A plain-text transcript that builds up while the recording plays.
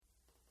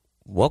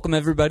Welcome,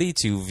 everybody,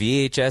 to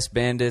VHS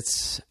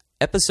Bandits,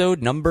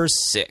 episode number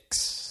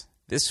 6.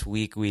 This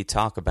week we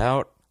talk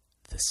about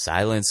The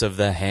Silence of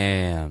the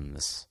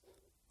Hams.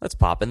 Let's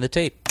pop in the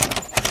tape.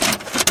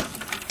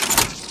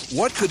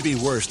 What could be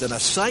worse than a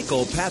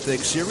psychopathic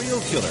serial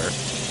killer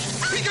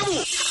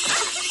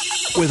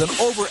with an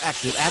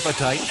overactive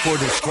appetite for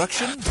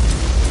destruction?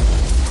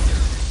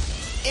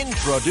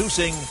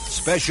 Introducing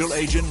Special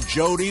Agent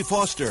Jodie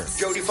Foster.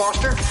 Jodie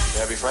Foster?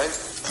 May I be frank?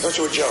 I thought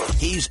you were Joe.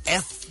 He's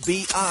FBI.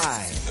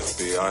 FBI?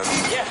 FBI.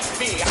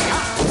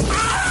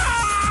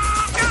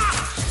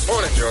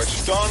 Morning,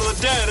 George. Dawn of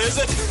the Dead, is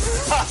it?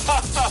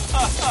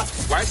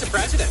 Where's the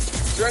president?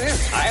 He's right here.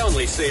 I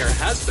only see her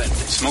husband.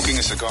 Smoking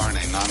a cigar in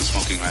a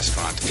non-smoking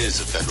restaurant is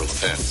a federal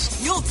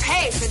offense. You'll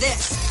pay for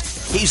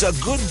this. He's a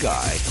good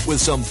guy with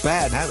some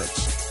bad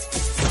habits.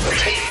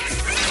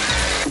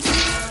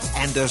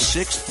 And a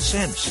sixth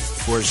sense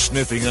for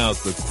sniffing out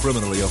the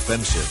criminally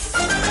offensive.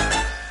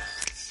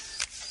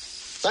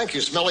 Thank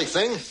you, smelly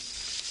thing.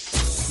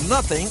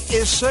 Nothing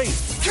is safe.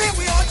 Can't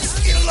we all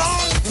just get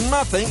along?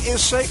 Nothing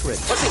is sacred.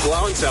 What's he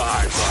blowing so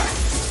hard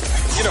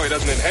for? You know he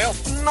doesn't inhale.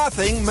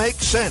 Nothing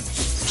makes sense.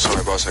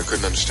 Sorry, boss, I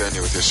couldn't understand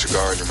you with your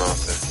cigar in your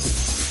mouth there.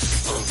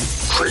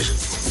 Crazy.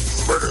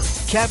 Murder.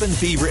 Cabin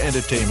Fever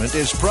Entertainment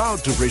is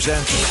proud to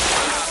present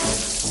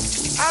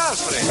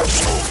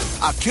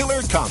a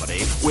killer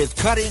comedy with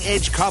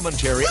cutting-edge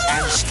commentary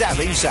and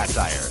stabbing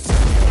satire.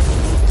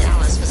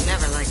 Dallas was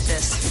never like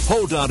this.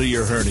 Hold on to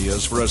your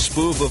hernias for a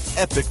spoof of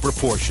epic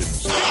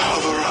proportions.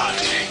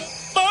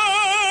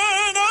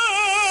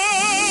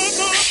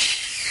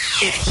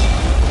 It's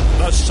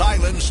The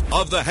Silence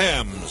of the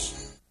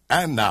Hams.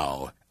 And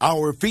now,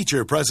 our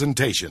feature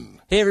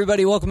presentation. Hey,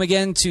 everybody, welcome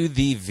again to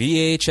the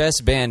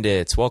VHS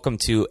Bandits. Welcome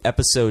to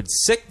episode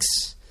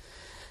 6.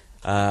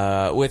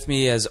 With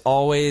me, as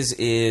always,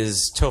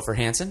 is Topher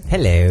Hansen.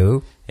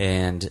 Hello.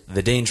 And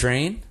the Dane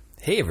Train.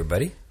 Hey,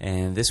 everybody.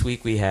 And this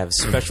week we have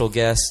special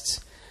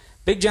guest,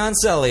 Big John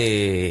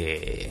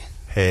Sully.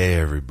 Hey,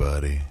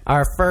 everybody.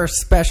 Our first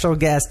special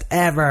guest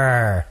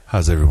ever.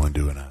 How's everyone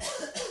doing?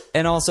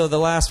 And also the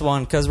last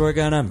one, because we're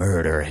going to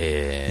murder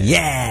him.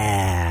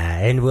 Yeah.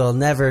 And we'll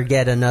never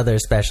get another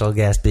special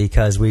guest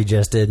because we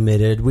just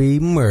admitted we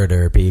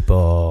murder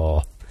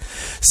people.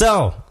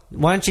 So,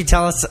 why don't you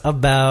tell us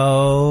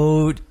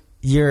about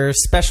your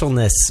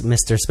specialness,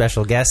 Mr.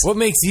 Special Guest? What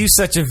makes you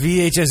such a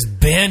VHS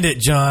bandit,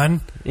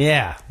 John?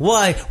 Yeah.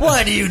 Why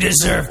do you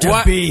deserve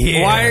to be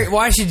here?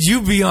 Why should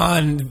you be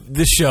on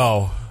the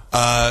show?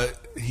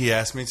 He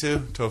asked me to.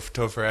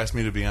 Topher asked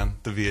me to be on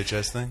the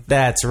VHS thing.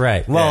 That's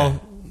right.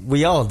 Well,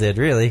 we all did,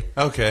 really.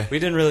 Okay. We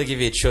didn't really give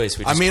you a choice.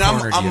 We just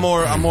I'm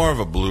more of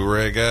a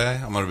Blu-ray guy.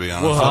 I'm going to be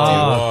honest with you.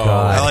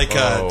 God. I like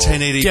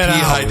 1080p Get out.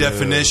 high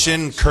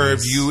definition,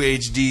 curved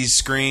UHD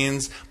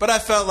screens, but I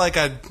felt like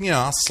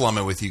I'll slum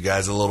it with you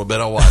guys a little bit.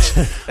 I'll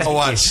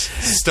watch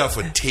stuff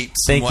with tapes.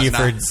 Thank and you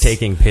for whatnot.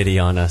 taking pity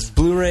on us.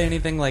 Blu-ray,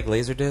 anything like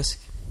Laserdisc?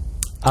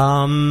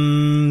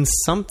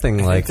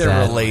 Something like They're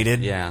that.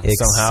 related Yeah.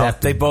 somehow.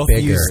 Except They both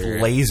bigger. use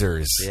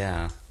lasers.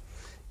 Yeah.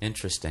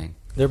 Interesting.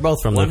 They're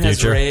both from One the has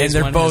future. rays, And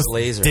they're one both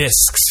has lasers.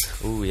 discs.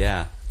 Ooh,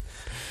 yeah.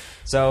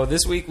 So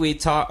this week we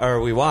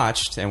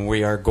watched, and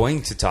we are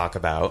going to talk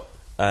about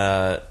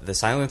The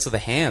Silence of the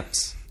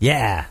Hams.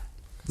 Yeah.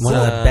 One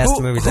of the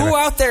best movies Who ever.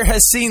 out there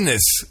has seen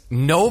this?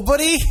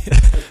 Nobody?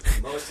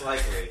 Most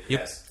likely,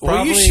 yes.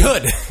 Well, you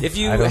should. If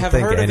you I don't have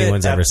think heard of it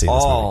anyone's at ever seen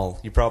this all,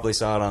 you probably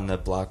saw it on the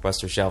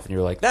Blockbuster shelf, and you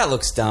were like, that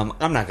looks dumb.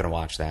 I'm not going to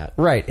watch that.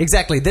 Right,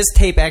 exactly. This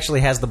tape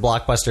actually has the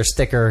Blockbuster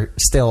sticker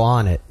still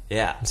on it.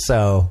 Yeah.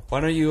 So, Why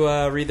don't you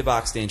read the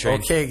box, Dane Train?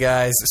 Okay,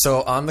 guys.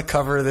 So on the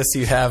cover of this,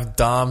 you have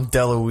Dom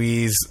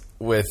DeLuise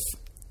with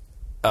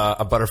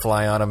a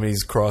butterfly on him, and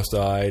he's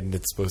cross-eyed, and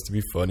it's supposed to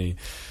be funny.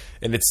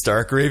 And it's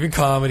Stark Raven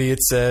Comedy.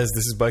 It says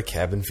this is by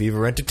Cabin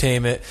Fever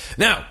Entertainment.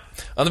 Now,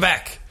 on the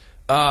back,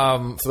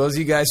 for those of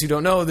you guys who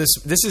don't know, this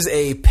is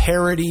a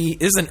parody.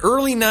 This is an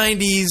early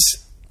 90s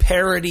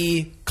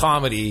parody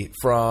comedy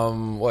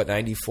from,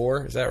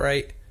 94? Is that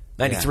right?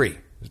 93.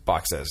 This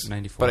box says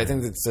 94. But I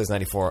think it says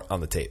 94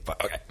 on the tape.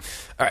 But okay.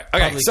 All right. Okay.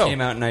 Probably So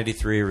came out in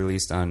 93,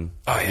 released on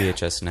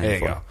VHS 94. there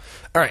you go.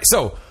 All right,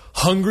 so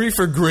hungry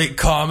for great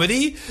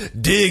comedy?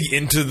 Dig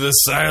into The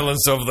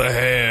Silence of the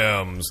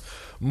Hams.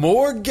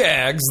 More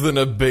gags than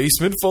a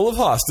basement full of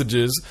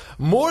hostages.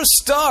 More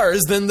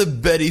stars than the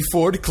Betty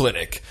Ford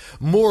Clinic.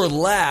 More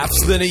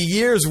laughs than a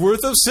year's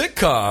worth of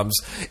sitcoms.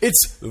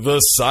 It's The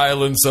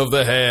Silence of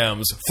the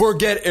Hams.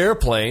 Forget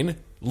Airplane,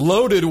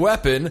 Loaded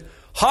Weapon,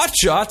 Hot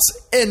Shots,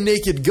 and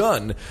Naked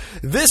Gun.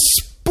 This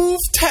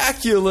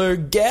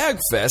spooftacular gag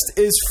fest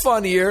is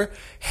funnier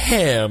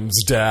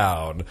hands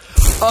down.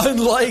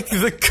 Unlike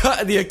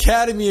the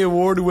Academy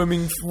Award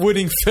winning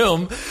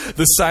film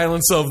The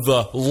Silence of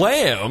the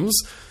Lambs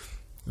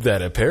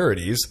that it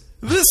parodies,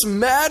 this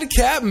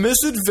madcap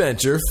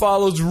misadventure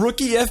follows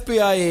rookie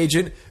FBI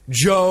agent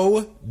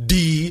Joe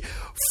D.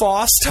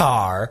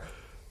 Foster,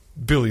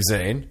 Billy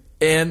Zane,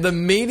 and the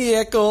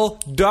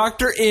maniacal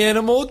Dr.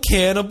 Animal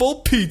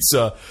Cannibal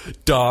Pizza,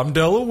 Dom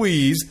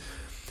DeLuise,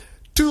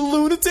 to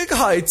lunatic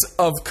heights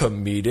of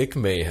comedic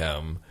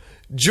mayhem.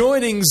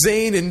 Joining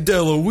Zane and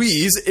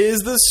DeLuise is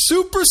the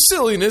super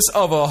silliness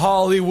of a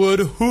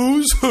Hollywood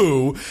who's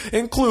who,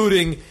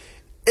 including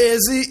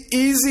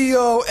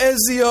Ezio,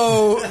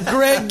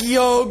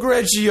 Greggio,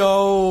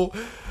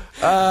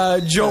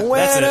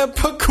 Joanna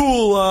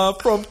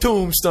Pakula from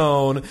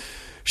Tombstone,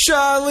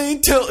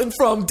 Charlene Tilton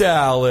from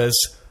Dallas,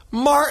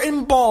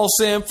 Martin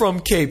Balsam from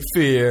Cape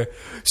Fear,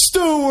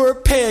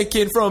 Stuart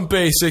Pankin from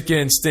Basic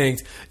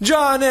Instinct,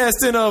 John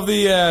Aston of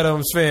the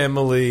Addams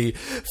Family,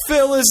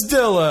 Phyllis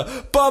Diller,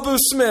 Bubba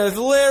Smith,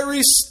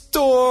 Larry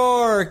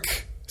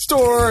Storch,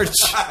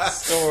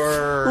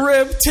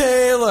 Rip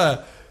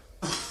Taylor,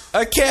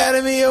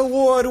 Academy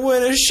Award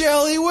winner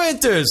Shelley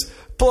Winters,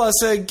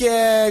 plus a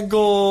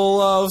gaggle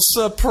of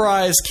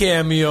surprise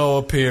cameo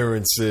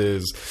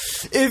appearances.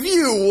 If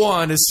you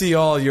want to see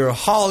all your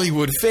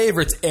Hollywood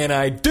favorites, and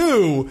I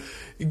do,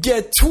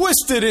 get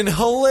twisted in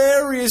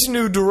hilarious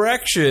new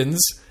directions,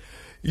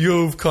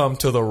 you've come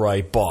to the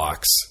right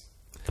box.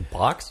 The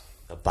box?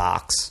 The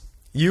box.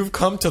 You've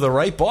come to the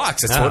right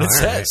box. That's what it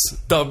says.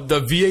 The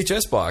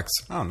VHS box.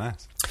 Oh,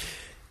 nice.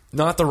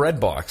 Not the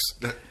red box.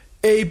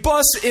 A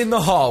bus in the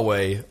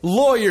hallway,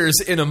 lawyers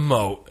in a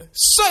moat,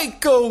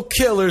 psycho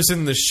killers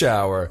in the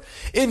shower,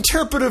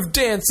 interpretive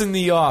dance in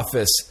the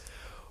office.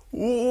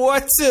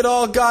 What's it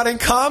all got in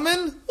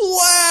common?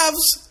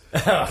 Laughs!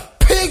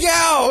 Pig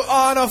out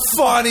on a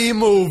funny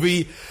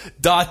movie. ...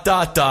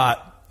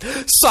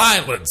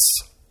 Silence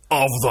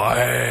of the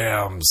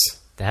Hams.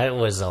 That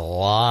was a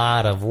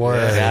lot of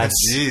words.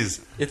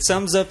 Jeez. It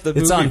sums up the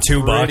It's movie on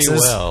two pretty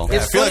boxes. well. Yeah, I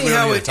It's feel like funny we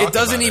don't how need to it talk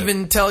doesn't about it.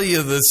 even tell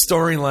you the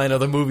storyline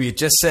of the movie. It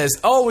just says,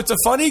 oh, it's a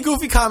funny,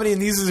 goofy comedy,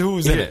 and these is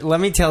who's in it. Let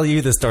me tell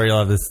you the story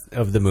of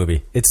the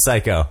movie. It's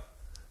Psycho.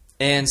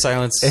 And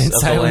Silence And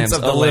of Silence the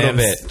of Lambs. the A little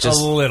Lambs. bit. Just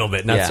a little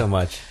bit, not yeah. so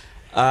much.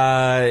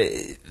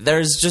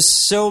 There's just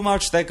so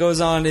much that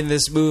goes on in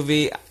this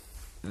movie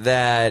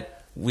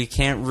that we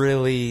can't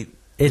really...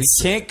 we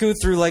can't go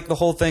through like the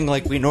whole thing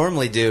like we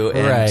normally do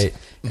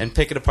and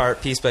pick it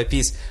apart piece by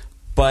piece.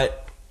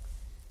 But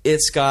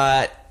it's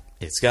got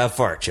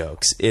fart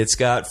jokes. It's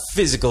got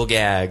physical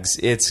gags.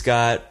 It's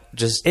got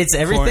just... It's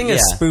everything a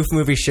spoof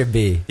movie should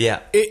be. Yeah.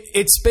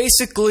 It's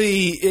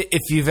basically,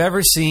 if you've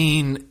ever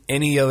seen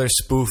any other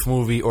spoof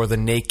movie or The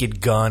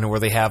Naked Gun where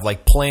they have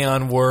like play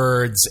on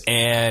words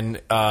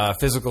and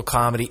physical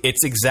comedy,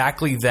 it's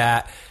exactly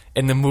that.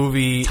 And the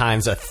movie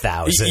times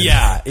 1,000.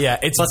 Yeah, yeah.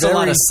 It's plus a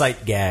lot of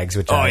sight gags,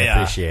 which I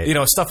appreciate. You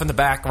know, stuff in the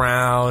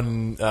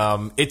background.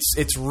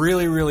 It's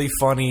really, really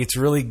funny. It's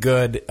really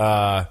good.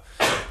 I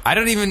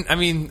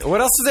mean, what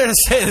else is there to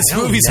say? This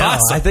movie's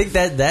awesome. I think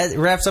that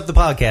wraps up the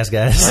podcast,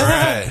 guys. All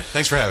right.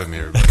 Thanks for having me,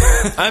 everybody.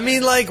 I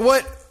mean, like,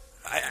 what...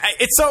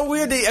 it's so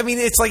weird.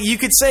 It's like you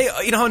could say,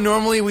 you know how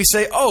normally we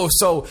say, oh,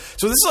 so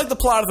this is like the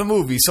plot of the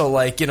movie. So,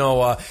 like, you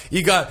know,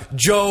 you got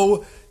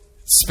Joe...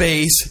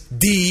 space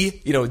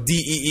D, you know,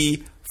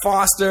 D-E-E,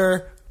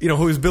 Foster, you know,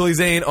 who's Billy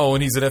Zane. Oh,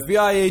 and he's an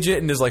FBI agent,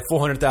 and there's like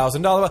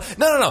 $400,000.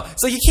 No.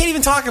 It's like you can't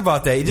even talk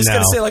about that. You just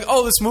gotta say like,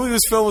 oh, this movie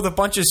was filled with a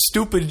bunch of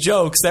stupid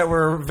jokes that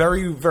were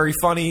very, very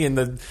funny,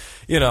 and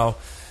you know.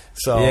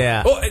 So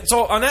yeah. Oh,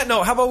 so on that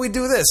note, how about we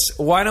do this?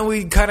 Why don't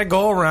we kind of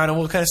go around and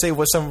we'll kind of say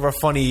what some of our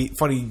funny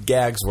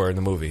gags were in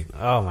the movie?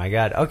 Oh my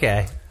god.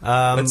 Okay.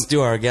 Let's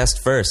do our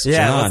guest first.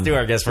 Yeah, John. let's do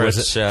our guest first.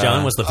 Which,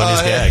 John, what's the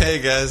funniest gag? Hey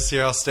guys,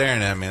 you're all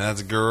staring at me.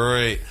 That's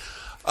great.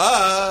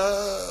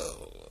 I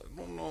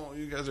don't know.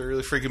 You guys are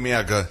really freaking me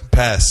out. Go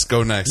pass.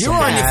 Go next. You were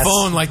on your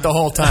phone like the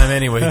whole time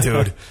anyway,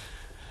 dude.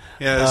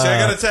 Yeah, see, I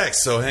got a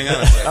text, so hang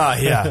on a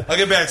second. Yeah. I'll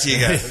get back to you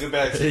guys.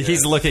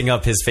 He's looking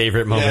up his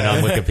favorite moment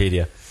on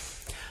Wikipedia.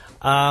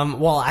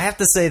 Well, I have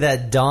to say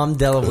that Dom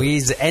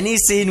DeLuise, any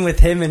scene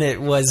with him in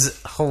it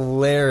was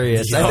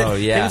hilarious. Oh,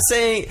 yeah. Him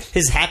saying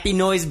his happy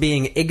noise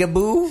being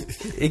Igaboo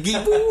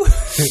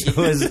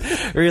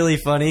was really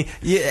funny.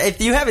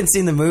 If you haven't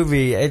seen the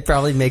movie, it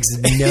probably makes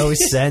no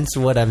sense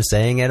what I'm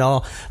saying at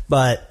all.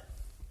 But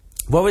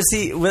what was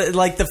he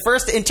like? The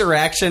first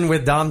interaction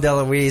with Dom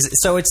DeLuise.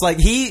 So it's like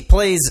he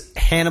plays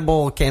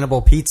Hannibal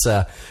Cannibal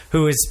Pizza,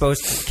 who is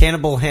supposed to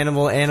Cannibal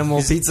Animal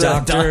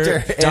Pizza.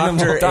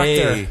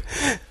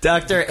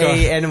 Doctor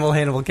A Animal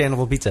Hannibal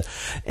Cannibal Pizza.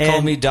 And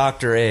call me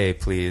Dr. A,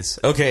 please.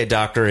 Okay,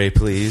 Dr. A,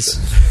 please.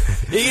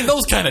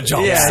 Those kind of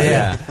jokes.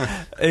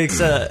 Yeah. It's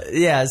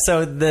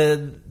So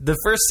the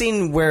first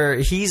scene where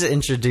he's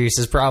introduced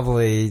is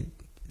probably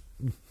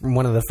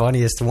one of the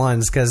funniest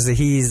ones because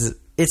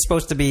it's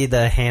supposed to be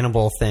the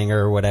Hannibal thing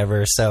or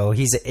whatever. So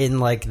he's in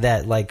like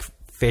that like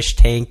fish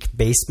tank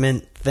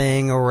basement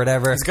thing or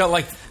whatever. He's got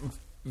like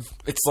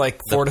it's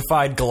like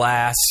fortified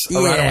glass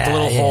around it with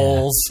little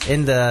holes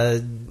in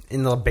the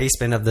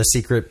basement of the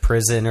secret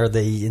prison or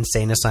the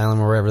insane asylum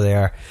or wherever they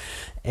are.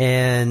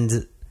 And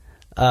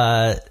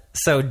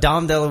so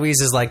Dom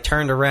DeLuise is like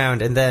turned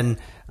around, and then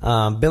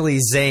Billy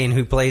Zane,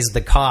 who plays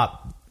the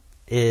cop,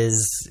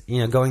 is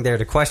going there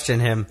to question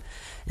him,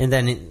 and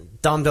then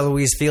Dom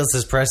DeLuise feels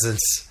his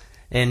presence,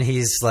 and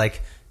he's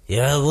like,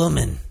 "You're a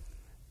woman.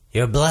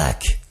 You're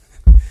black.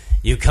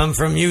 "You come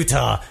from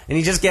Utah," and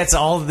he just gets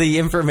all the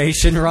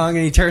information wrong,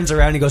 and he turns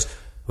around and he goes,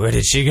 "Where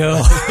did she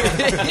go?" I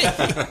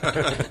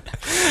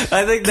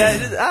think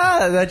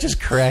that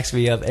just cracks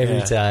me up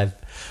every time.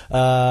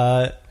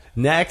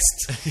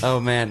 Next. Oh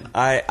man,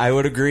 I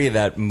would agree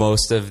that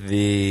most,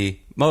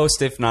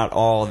 if not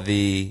all,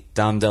 the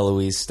Dom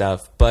DeLuise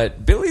stuff,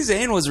 but Billy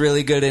Zane was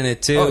really good in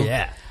it too. Oh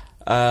yeah.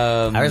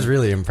 I was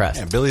really impressed.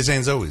 Yeah, Billy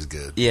Zane's always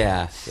good.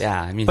 Yeah.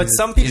 I mean, But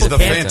some people He's the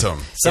can't. Phantom.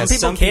 Some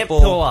people can't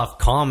pull off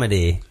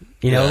comedy.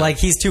 You know, like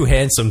he's too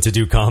handsome to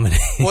do comedy.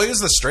 Well, he was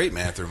the straight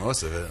man through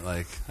most of it.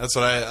 Like that's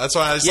why I just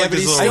like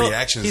his little still,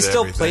 reactions. He to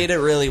still everything. played it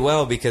really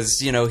well because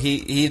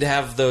he'd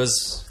have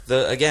those.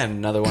 Again,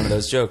 another one of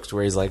those jokes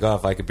where he's like, "Oh,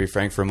 if I could be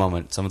Frank for a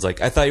moment," someone's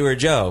like, "I thought you were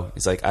Joe."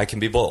 He's like, "I can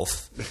be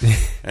both,"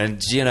 and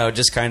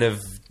just kind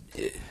of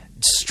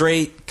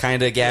straight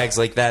kind of gags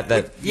like that.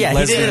 Yeah,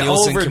 Leslie he didn't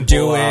Nielsen can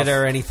overdo pull it off.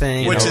 or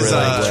anything. Which is,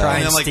 try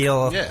and and like,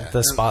 steal yeah,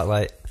 the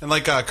spotlight. And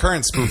like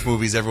current spoof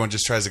movies, everyone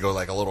just tries to go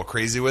like a little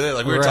crazy with it.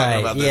 Like we were talking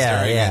about this.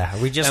 Yeah, during yeah.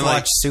 it. We just And,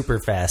 watched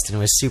Superfast and it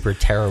was super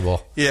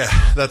terrible. Yeah,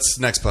 that's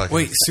next podcast.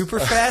 Wait,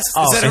 Superfast?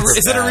 Oh,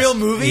 Is that a real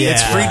movie? Yeah.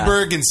 It's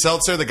Friedberg and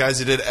Seltzer, the guys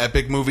who did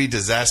Epic Movie,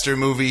 Disaster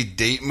Movie,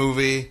 Date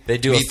Movie. They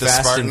do Meet a the Fast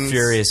and Spartans.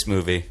 Furious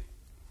movie.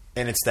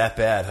 And it's that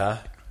bad, huh?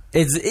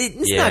 It's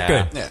Yeah. not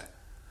good.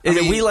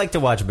 Yeah. We like to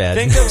watch bad.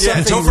 Think of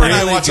Yeah, something Topher and I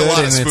really watch a good lot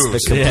of and it's spoofs. the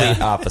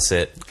complete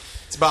opposite.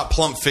 It's about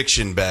plump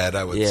fiction bad,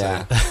 I would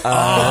Yeah. say.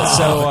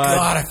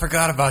 God, I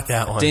forgot about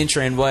that one. Dane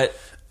Train, what?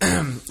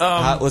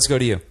 Let's go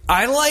to you.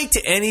 I liked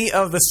any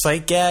of the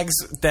sight gags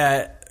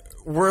that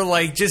were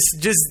like just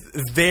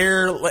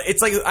there.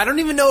 It's like I don't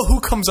even know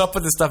who comes up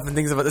with this stuff and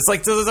things about this.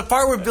 Like so there's a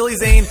part where Billy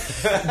Zane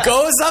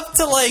goes up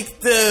to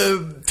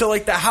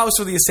the house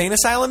where the insane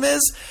asylum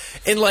is,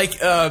 and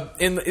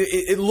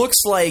it looks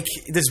like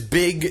this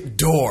big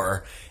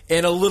door.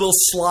 And a little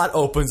slot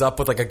opens up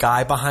with like a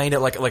guy behind it,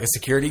 like a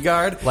security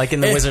guard, Like in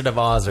The Wizard of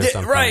Oz or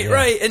something. Right, yeah.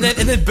 right. And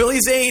then Billy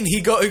Zane,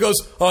 he goes,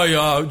 "Oh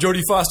yeah,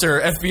 Jodie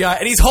Foster, FBI,"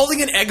 and he's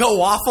holding an Eggo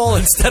waffle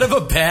instead of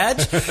a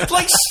badge,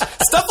 like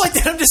stuff like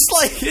that. I'm just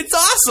like, it's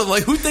awesome.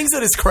 Like, who thinks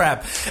that is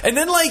crap? And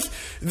then like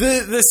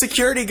the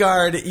security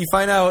guard, you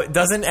find out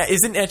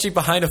isn't actually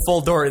behind a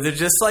full door. They're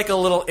just like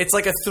it's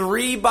like a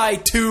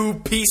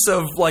 3x2 piece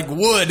of like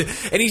wood,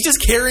 and he's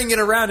just carrying it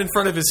around in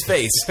front of his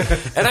face.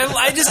 And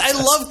I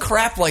love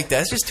crap like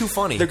that. It's just too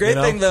funny. The great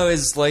thing though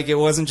is like it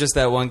wasn't just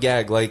that one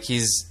gag. Like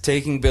he's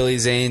taking Billy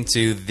Zane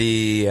to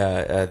the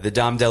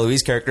Dom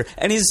DeLuise character,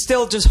 and he's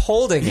still just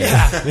holding it.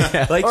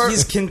 Yeah. Like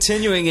he's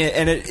continuing it,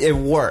 and it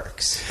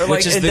works,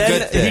 which is and the then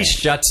good thing. he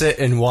shuts it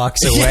and walks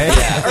away.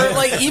 Or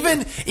like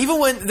even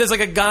when there's like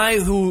a guy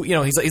who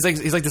he's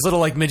like this little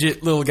like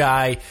midget little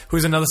guy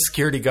who's another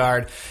security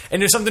guard,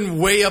 and there's something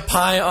way up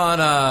high on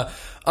a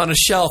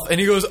shelf, and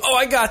he goes, "Oh,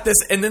 I got this,"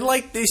 and then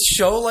like they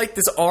show like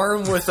this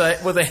arm with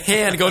a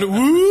hand going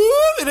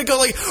whoop, and it goes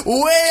like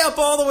way up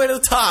all the way to the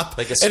top,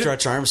 like a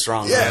Stretch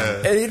Armstrong. Yeah,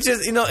 and it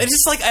just it's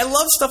just like I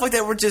love stuff like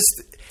that. We're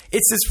just.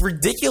 It's this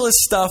ridiculous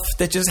stuff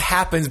that just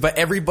happens, but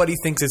everybody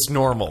thinks it's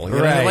normal. You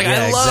know? Right, Like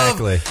yeah, I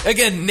love exactly.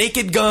 Again,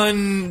 Naked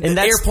Gun, And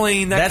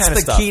airplane, that's kind of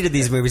the stuff. key to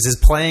these movies is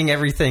playing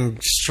everything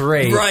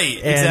straight, Right,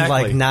 and exactly.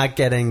 like not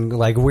getting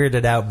like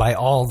weirded out by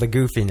all the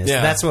goofiness.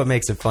 Yeah. That's what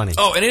makes it funny.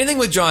 Oh, and anything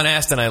with John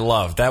Astin, I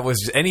loved. That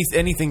was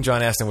anything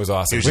John Astin was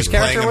awesome. He was just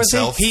playing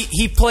himself.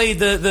 He played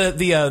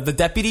the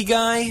deputy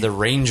guy, The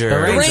Ranger. The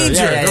the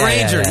Ranger.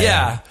 Ranger. Yeah.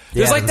 Yeah.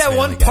 There's Yeah, like that Adam's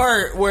one Family Guy.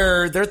 part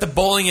where they're at the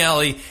bowling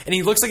alley and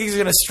he looks like he's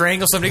going to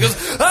strangle somebody. He goes,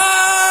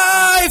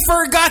 "I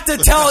forgot to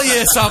tell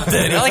you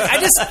something." Like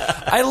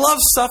I love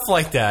stuff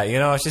like that.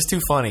 It's just too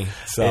funny.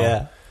 So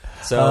Yeah.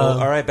 So,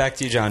 all right, back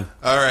to you, John.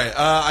 All right.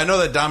 I know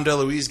that Dom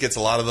DeLuise gets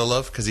a lot of the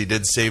love because he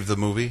did save the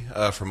movie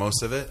for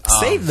most of it.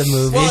 Save the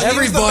movie. Well,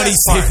 Everybody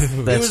saved the movie.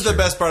 He That's was the true.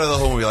 best part of the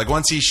whole movie. Like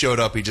once he showed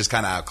up, he just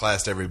kind of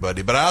outclassed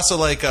everybody. But I also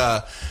like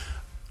the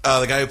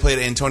guy who played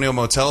Antonio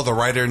Motel, the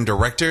writer and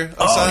director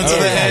of Silence of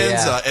the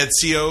Hands.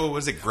 Ezio,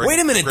 was it Greg? Wait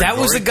a minute, Greg that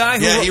was Gorey? the guy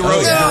who Yeah, he wrote-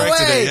 wrote and No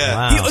directed way! it. Yeah.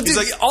 Wow. Dude, He's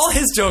like, all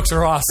his jokes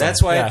are awesome.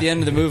 That's why Yeah. at the end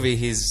of the movie,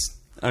 he's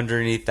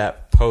underneath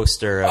that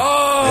poster of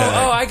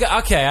I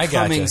got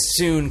coming you.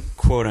 soon,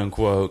 quote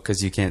unquote,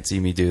 because you can't see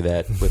me do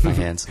that with my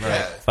hands.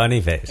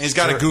 Funny face. and he's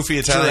got a goofy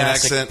Italian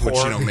Jurassic accent, which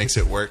pork. makes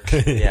it work.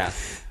 Yeah.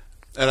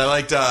 And I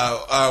liked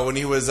when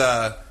he was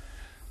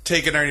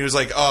taking her, and he was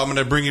like, "Oh, I'm going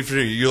to bring you for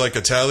you like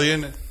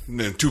Italian."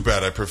 No, too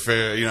bad. I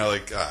prefer,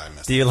 I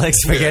messed Do you like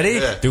spaghetti?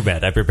 Yeah. Too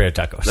bad. I prepare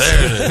tacos.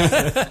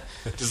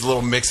 just a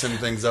little mixing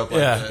things up.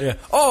 Like Yeah, that. yeah.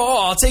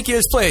 Oh, I'll take you to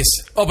his place.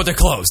 Oh, but they're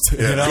closed.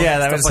 Yeah,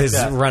 that was Stuff like his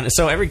that. run.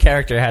 So every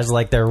character has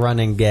like their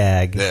running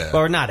gag, Yeah.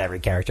 or not every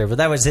character, but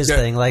that was his Yeah,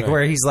 thing. Like right.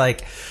 where he's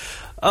like,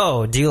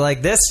 "Oh, do you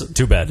like this?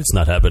 Too bad, it's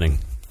not happening."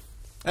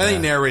 And he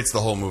narrates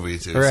the whole movie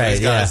too. So Right? he's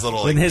got Yeah, his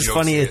little with like, his jokes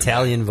funny in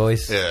Italian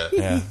voice. there.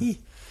 Yeah. Yeah.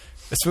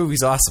 This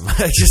movie's awesome.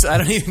 I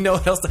don't even know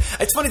what else.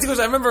 It's funny too because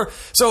I remember.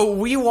 So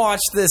we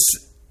watched this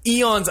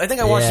eons. I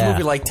think I watched the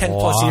movie like 10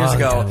 plus years Long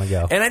ago, time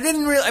ago. and I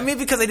didn't really. I mean,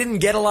 because I didn't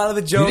get a lot of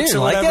the jokes didn't or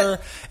like whatever.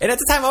 it? And at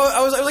the time,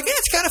 I was like,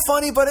 it's kind of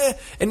funny, but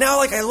and now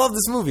like I love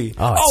this movie.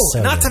 Oh, it's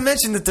so not good. to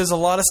mention that there's a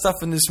lot of stuff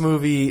in this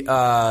movie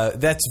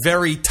that's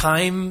very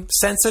time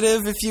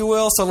sensitive, if you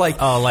will. So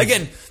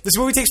again, this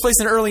movie takes place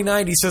in the early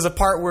 '90s. So there's a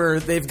part where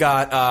they've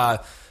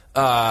got.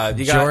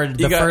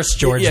 First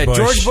George Bush.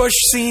 George Bush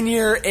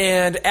Sr.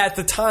 and at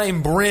the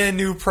time brand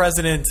new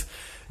president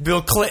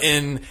Bill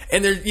Clinton,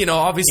 and there,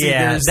 obviously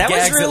there's that was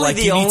gags really that, like,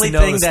 the you need only to know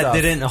thing this that stuff.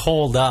 didn't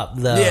hold up.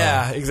 Though.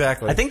 Yeah,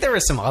 exactly. I think there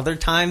was some other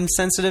time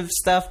sensitive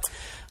stuff.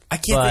 I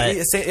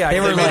can't say. Yeah, they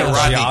were made like a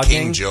Rodney jogging.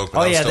 King joke, but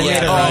Oh I'm yeah, still they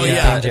made a laughing. Rodney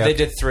yeah. King joke. They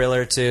did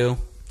Thriller too.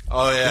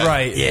 Oh yeah,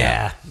 right.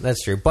 Yeah,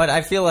 that's true. But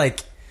I feel like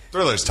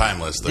Thriller's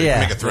timeless. Though. Yeah. You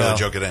can make a Thriller Yeah.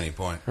 joke at any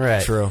point.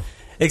 right, True.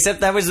 Except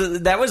that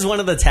was one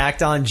of the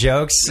tacked on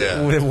jokes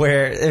Yeah.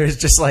 where it was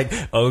just like,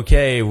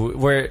 okay,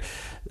 where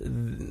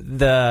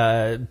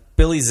the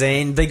Billy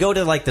Zane, they go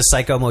to like the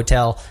Psycho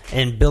Motel,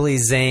 and Billy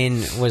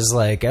Zane was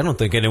like, I don't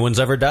think anyone's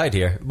ever died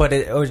here, but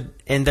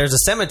and there's a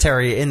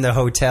cemetery in the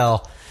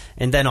hotel.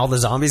 And then all the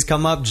zombies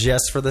come up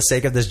just for the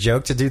sake of this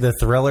joke to do the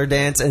Thriller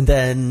dance, and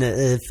then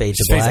it fades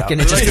to black, out.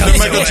 and it just Like goes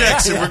Michael away.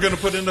 Jackson, we're going to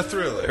put in a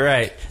Thriller.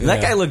 Right. And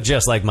that guy looked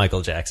just like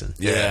Michael Jackson.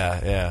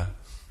 Yeah.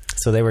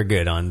 So they were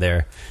good on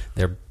their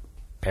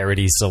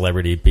parody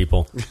celebrity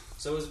people.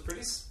 So it was a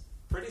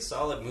pretty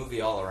solid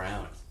movie all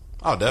around.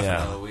 Oh,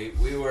 definitely.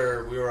 We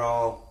were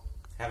all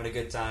having a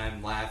good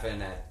time,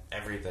 laughing at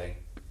everything,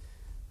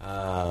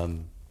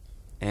 and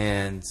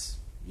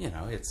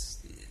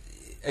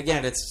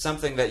it's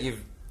something that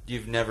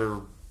you've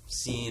never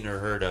seen or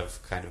heard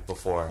of kind of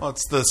before. Well,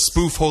 it's the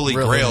spoof Holy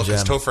Real Grail hidden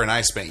because gem. Topher and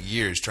I spent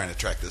years trying to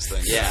track this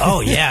thing. Yeah. Oh,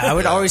 yeah. I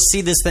would always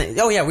see this thing.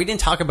 Oh, yeah. We didn't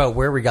talk about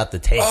where we got the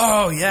tape.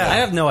 Oh, yeah. I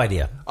have no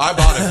idea. I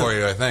bought it for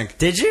you, I think.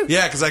 Did you?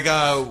 Yeah, because I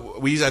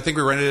think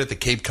we rented it at the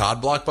Cape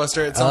Cod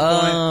Blockbuster at some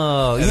point.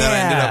 Oh, And then I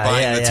ended up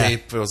buying yeah, the yeah.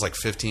 tape. It was like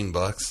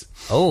 $15.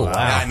 Oh, wow.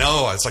 Yeah, I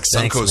know. It's like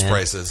Thanks, Suncoast man.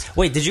 prices.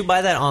 Wait, did you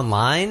buy that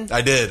online?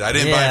 I did. I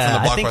didn't buy it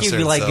from the Blockbuster I think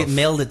you itself.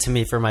 mailed it to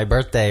me for my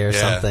birthday or Yeah.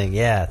 something.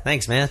 Yeah.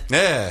 Thanks, man.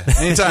 Yeah,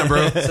 anytime,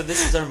 bro. So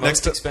this is our most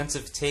Next-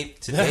 expensive tape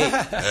to date.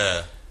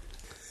 Yeah.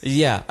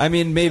 Yeah, I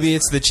mean maybe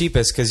it's the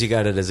cheapest because you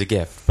got it as a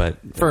gift, but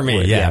For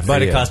me, for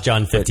but it you. cost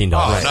John $15.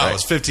 Oh, no, it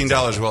was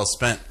 $15 well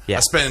spent. Yeah. I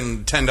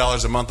spend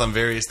 $10 a month on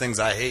various things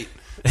I hate.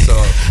 So,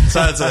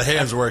 Silence of the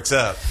Hams works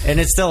out. And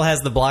it still has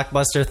the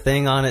Blockbuster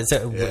thing on it.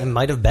 So it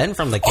might have been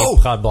from the Cape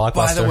Cod Blockbuster.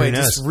 By the way, Who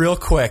knows? just real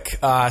quick,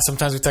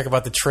 sometimes we talk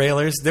about the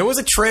trailers. There was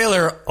a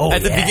trailer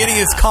at the yeah. beginning.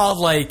 It's called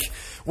like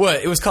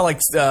what? It was called like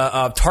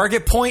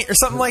Target Point or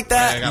something like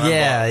that.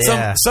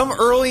 Yeah. Some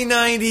early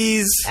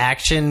 '90s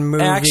Action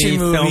movie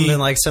movie. filmed in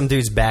like some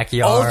dude's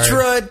backyard.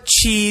 ultra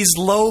cheese,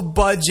 low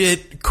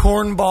budget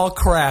cornball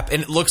crap,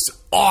 and it looks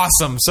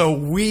awesome. So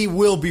we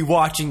will be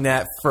watching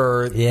that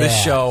for Yeah. the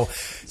show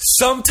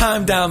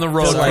sometime down the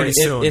road, So, pretty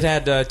soon. it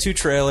had two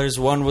trailers.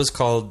 One was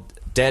called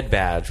Dead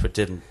Badge, but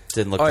didn't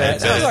look Oh, yeah, that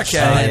that was good. okay.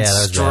 And Oh, then yeah, that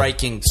was bad.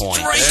 Striking Point.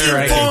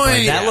 Striking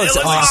Point. That looks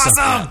It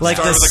awesome. Like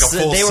Started with, like, a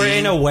full they were scene.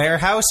 in a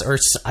warehouse, or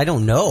I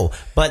don't know,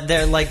 but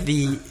they're like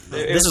the. was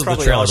This is the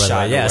probably trailer, all by the shot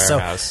way. in a Yeah,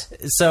 warehouse.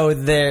 so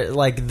they're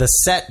like the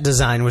set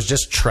design was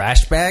just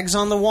trash bags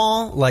on the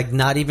wall, like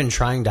not even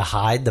trying to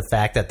hide the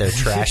fact that they're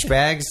trash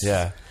bags.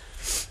 Yeah.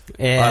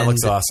 and it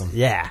looks awesome.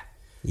 Yeah,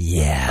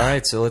 All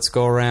right, so let's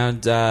go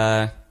around,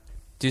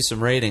 do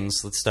some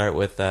ratings. Let's start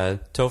with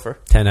Topher.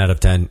 10 out of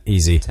 10,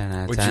 easy. 10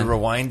 out of Would 10. you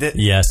rewind it?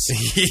 Yes.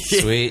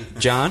 Sweet.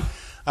 John?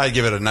 I'd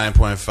give it a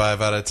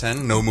 9.5 out of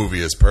 10. No movie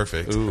is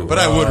perfect, but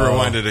I would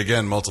rewind it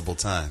again multiple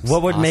times.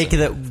 What would make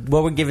it?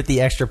 What would give it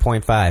the extra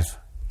 0.5?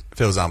 If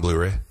it was on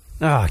Blu-ray?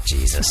 Oh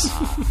Jesus!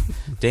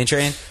 Dane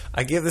Train?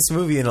 I give this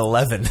movie an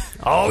 11.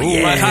 Oh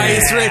My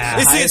highest rate.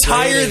 It's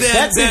higher than,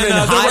 That's even the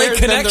higher Right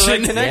than Connection. The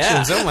Right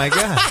Connections. Yeah. Oh my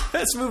god!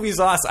 This movie's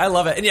awesome. I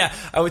love it. And yeah,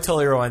 I would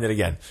totally rewind it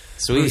again.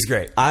 Sweet. It was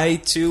great. I,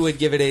 too, would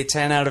give it a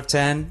 10 out of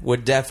 10.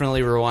 Would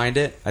definitely rewind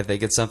it. I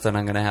think it's something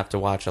I'm going to have to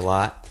watch a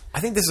lot.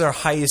 I think this is our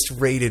highest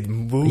rated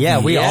movie Yeah,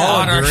 we all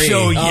on our agree.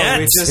 show Oh, yet.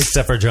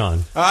 Except for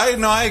John. I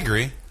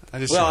agree. I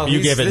just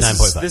You gave it this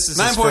 9.5. This is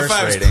his 9.5 first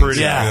is rating.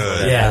 pretty Yeah.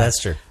 good. Yeah, that's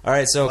true. All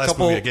right, so a Last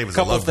movie I gave was a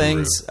couple Love Guru.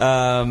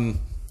 things.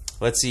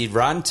 Let's see.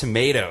 Rotten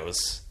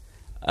Tomatoes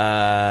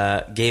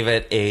gave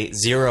it a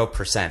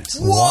 0%.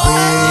 Whoa!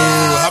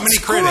 How many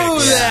Screw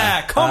critics?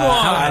 that. Come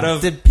on. Out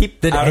of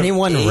Did out of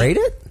anyone eight- rate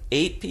it?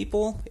 8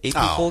 people? 8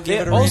 Oh. people gave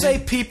it a Those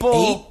rating. 8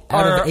 people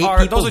Out of are, 8 are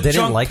people those are didn't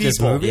junk like this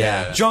people. movie?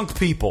 Yeah. Junk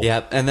people.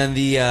 Yep, and then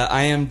the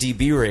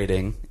IMDb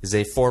rating is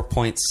a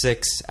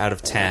 4.6 out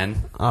of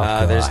 10.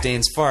 Oh, there's God.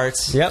 Dane's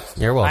farts. Yep,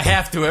 you're welcome. I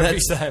have to every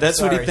That's, time. that's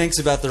what he Sorry. thinks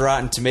about the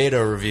Rotten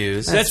Tomato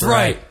reviews. That's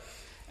right.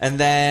 And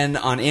then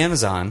on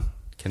Amazon,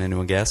 can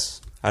anyone guess?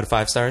 Out of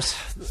 5 stars?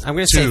 I'm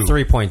going to say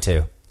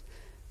 3.2.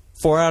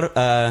 4 out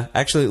of...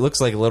 actually, it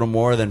looks like a little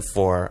more than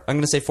 4. I'm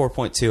going to say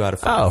 4.2 out of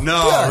 5. Oh,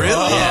 No, really?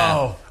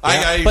 Yeah.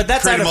 I But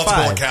that's created out of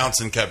multiple 5.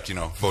 accounts and kept,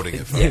 voting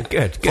it. Yeah,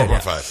 good.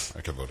 4.5.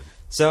 I kept voting.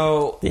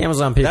 So... The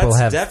Amazon people that's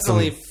have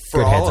definitely some for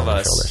good heads all of on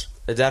their us. shoulders.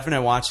 a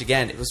definite watch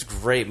again. It was a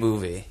great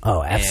movie.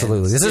 Oh,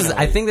 absolutely. And,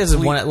 I think this is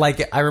one,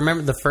 like, I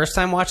remember the first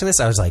time watching this,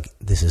 I was like,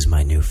 this is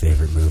my new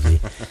favorite movie.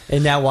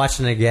 And now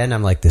watching it again,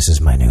 I'm like, this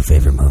is my new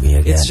favorite movie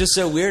again. It's just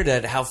so weird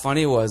at how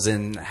funny it was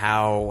and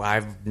how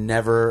I've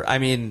never, I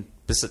mean,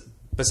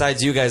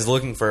 besides you guys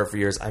looking for it for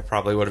years, I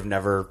probably would have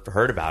never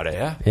heard about it.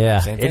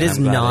 Yeah. It is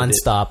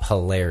nonstop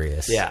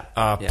hilarious. Yeah.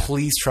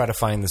 Please try to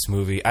find this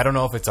movie. I don't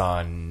know if it's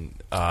on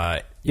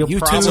You'll YouTube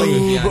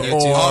probably- or Try the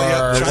full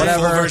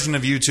whatever version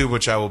of YouTube,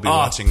 which I will be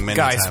watching many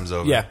guys, times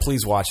over. Yeah,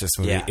 please watch this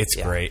movie. Yeah, It's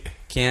yeah. great.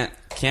 Can't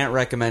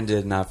recommend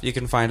it enough. You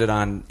can find it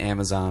on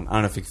Amazon. I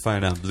don't know if you can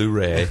find it on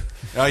Blu-ray.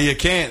 Oh, you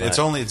can't. It's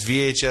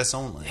VHS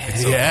only.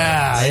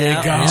 Yeah, there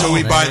you go. So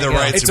we buy the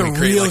rights It's and a we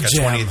create real like a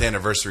gem. 20th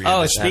anniversary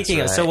Oh, edition. speaking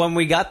of, right. so when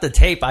we got the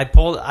tape, I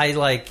pulled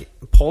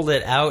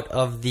it out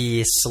of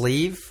the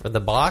sleeve or the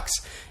box,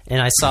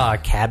 and I saw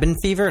Cabin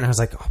Fever, and I was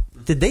like, oh,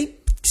 did they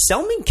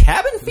sell me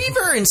Cabin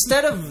Fever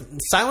instead of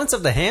Silence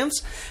of the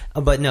Hams?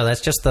 But no,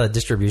 that's just the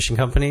distribution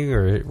company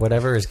or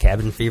whatever is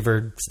Cabin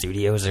Fever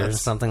Studios or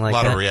something like a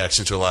lot that. of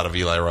reaction to a lot of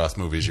Eli Roth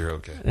movies. You're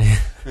okay.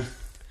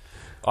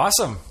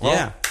 Awesome. Well,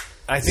 Yeah.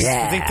 I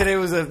think today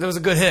was a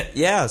good hit.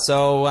 Yeah,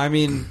 so, I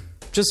mean,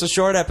 just a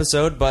short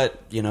episode,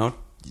 but, you know,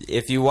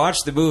 if you watch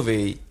the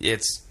movie,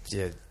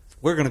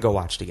 we're going to go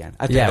watch it again.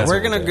 I think Yeah, that's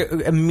we're what we'll going do.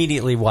 to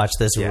immediately watch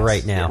this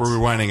right now. We're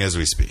rewinding as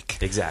we speak.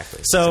 Exactly.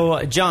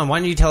 So, John, why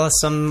don't you tell us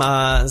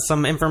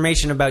some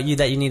information about you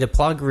that you need to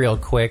plug real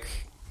quick?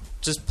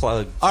 Just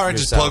plug. All right,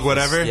 just yourself. plug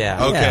whatever?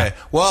 Yeah. Okay. Yeah.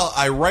 Well,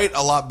 I write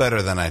a lot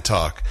better than I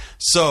talk.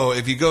 So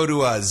if you go to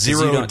 'Cause you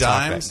Zero don't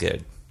Dimes. talk that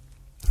good.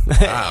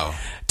 Wow.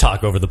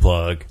 Talk over the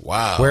plug.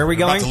 Wow. Where are we I'm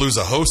going? about to lose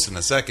a host in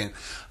a second.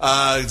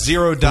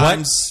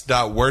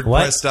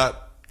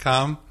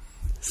 ZeroDimes.wordpress.com.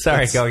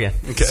 Sorry, go again.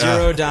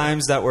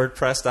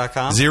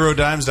 ZeroDimes.wordpress.com.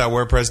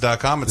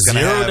 ZeroDimes.wordpress.com. It's going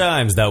to have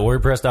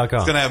ZeroDimes.wordpress.com.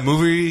 It's going to have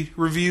movie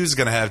reviews, it's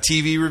going to have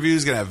TV reviews,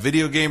 it's going to have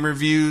video game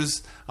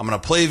reviews. I'm going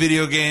to play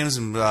video games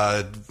and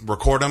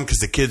record them because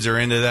the kids are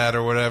into that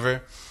or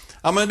whatever.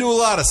 I'm going to do a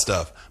lot of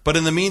stuff. But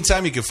in the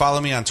meantime, you can follow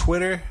me on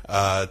Twitter,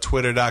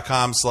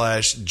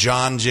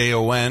 twitter.com/John, Jon,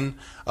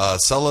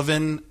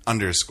 Sullivan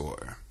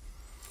 _.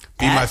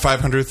 Be my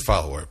 500th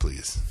follower,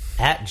 please.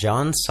 At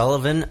John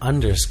Sullivan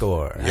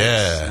 _.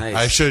 Yeah. nice.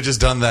 I should have just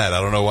done that.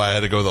 I don't know why I had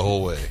to go the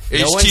whole way.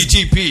 No one's-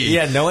 HTTP.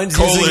 Yeah, no one's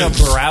colon, using a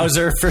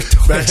browser for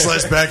Twitter.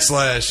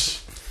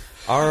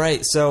 / All right,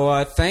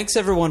 so thanks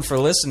everyone for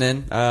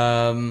listening.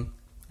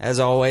 As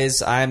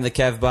always, I'm the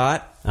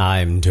KevBot.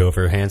 I'm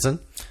Topher Hansen.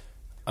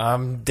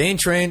 Dane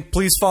Train.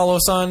 Please follow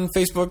us on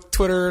Facebook,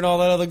 Twitter, and all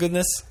that other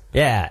goodness.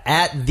 Yeah,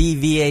 at the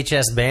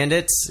VHS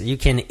Bandits. You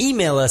can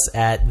email us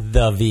at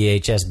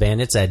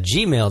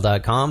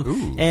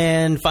thevhsbandits@gmail.com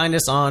and find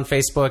us on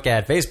Facebook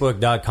at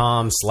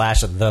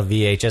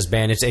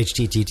facebook.com/thevhsbandits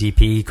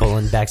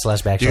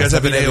http:// Do you guys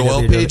have an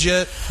AOL page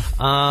yet?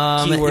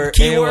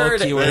 Keyword.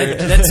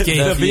 That's The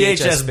the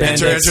VHS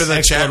Bandits. Enter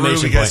the chat room.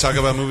 You guys talk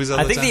about movies all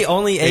the I think time? the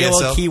only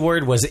AOL ASL?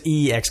 keyword was !!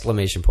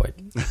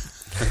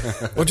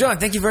 Well, John,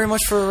 thank you very much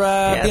for being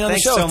on the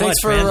thanks show. so thanks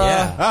much, for man.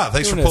 Yeah.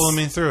 Thanks for doing pulling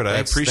this. me through it. I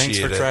appreciate Thanks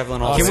for it.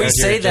 traveling all Can the we way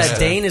say here. that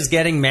Dane is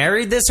getting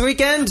married this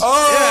weekend?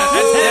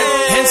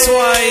 Hence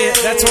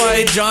that's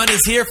why John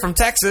is here from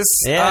Texas.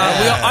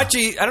 Yeah. We all,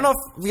 actually, I don't know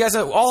if you guys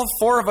know, all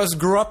four of us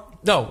grew up.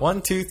 No,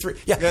 1, 2, 3.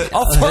 Yeah,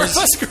 all four of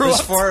us grew There's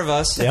up. 4 of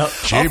us. Yep.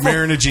 Jay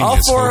Mayer and a genius, All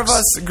four folks. of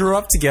us grew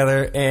up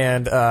together,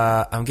 and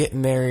I'm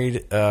getting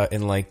married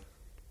in like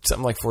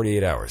something like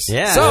 48 hours.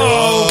 Yeah. So,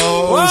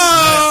 Oh,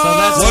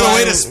 that's what why- a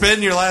way to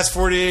spend your last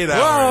 48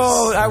 hours.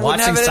 whoa, I wouldn't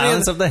Watching have it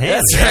Silence of the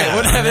Hams. That's right.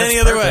 Wouldn't have it any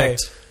other way.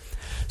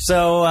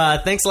 So,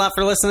 thanks a lot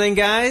for listening,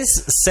 guys.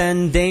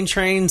 Send Dane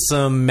Train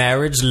some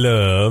marriage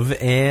love,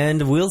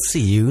 and we'll see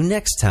you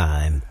next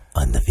time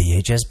on the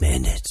VHS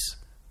Bandits.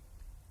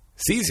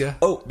 Sees ya.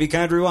 Oh, be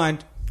kind,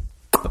 rewind.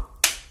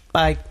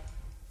 Bye.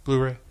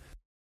 Blu-ray.